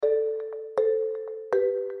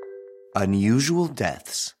Unusual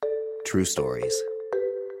deaths. True stories.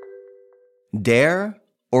 Dare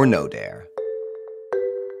or no dare?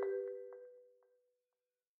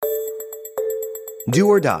 Do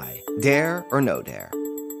or die, dare or no dare?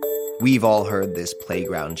 We've all heard this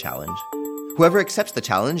playground challenge. Whoever accepts the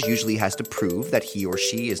challenge usually has to prove that he or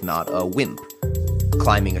she is not a wimp.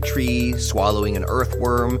 Climbing a tree, swallowing an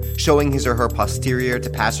earthworm, showing his or her posterior to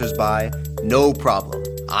passersby, no problem,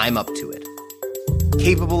 I'm up to it.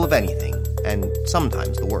 Capable of anything, and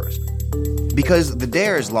sometimes the worst. Because the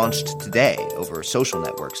dares launched today over social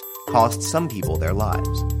networks cost some people their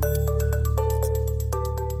lives.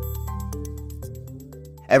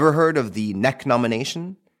 Ever heard of the neck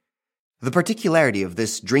nomination? The particularity of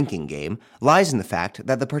this drinking game lies in the fact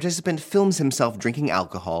that the participant films himself drinking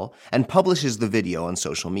alcohol and publishes the video on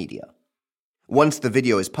social media. Once the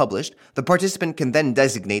video is published, the participant can then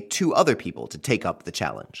designate 2 other people to take up the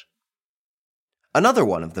challenge. Another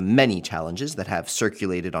one of the many challenges that have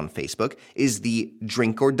circulated on Facebook is the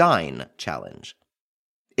Drink or Dine challenge.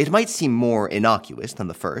 It might seem more innocuous than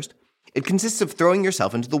the first. It consists of throwing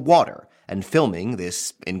yourself into the water and filming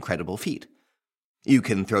this incredible feat. You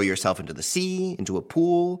can throw yourself into the sea, into a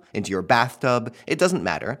pool, into your bathtub. It doesn't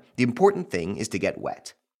matter. The important thing is to get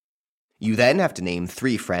wet. You then have to name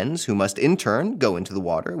 3 friends who must in turn go into the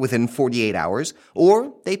water within 48 hours,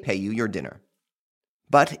 or they pay you your dinner.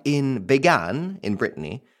 But in Béguin, in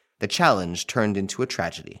Brittany, the challenge turned into a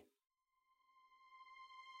tragedy.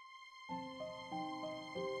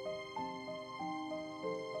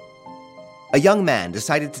 A young man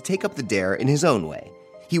decided to take up the dare in his own way.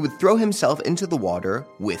 He would throw himself into the water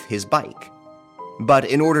with his bike. But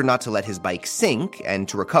in order not to let his bike sink and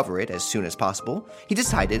to recover it as soon as possible, he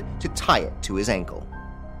decided to tie it to his ankle.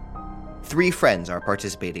 3 friends are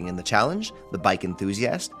participating in the challenge: the bike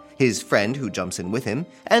enthusiast, his friend who jumps in with him,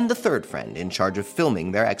 and the 3rd friend in charge of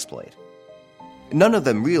filming their exploit. None of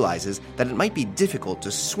them realizes that it might be difficult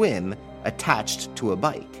to swim attached to a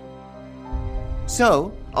bike.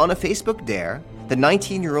 So, on a Facebook dare, the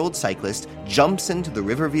 19-year-old cyclist jumps into the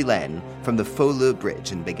River Vilaine from the Faux-Le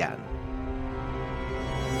Bridge in Béguin.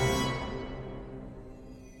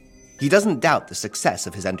 He doesn't doubt the success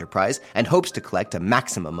of his enterprise and hopes to collect a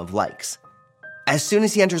maximum of likes. As soon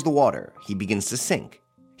as he enters the water, he begins to sink.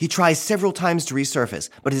 He tries several times to resurface,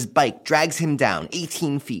 but his bike drags him down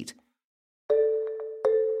 18 feet.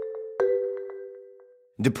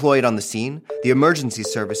 Deployed on the scene, the emergency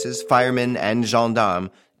services, firemen, and gendarmes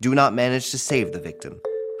do not manage to save the victim,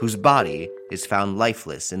 whose body is found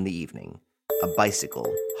lifeless in the evening, a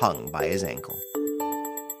bicycle hung by his ankle.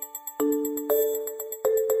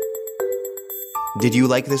 Did you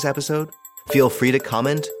like this episode? Feel free to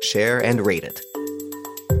comment, share, and rate it.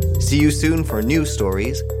 See you soon for new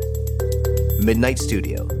stories. Midnight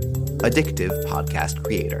Studio, addictive podcast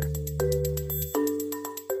creator.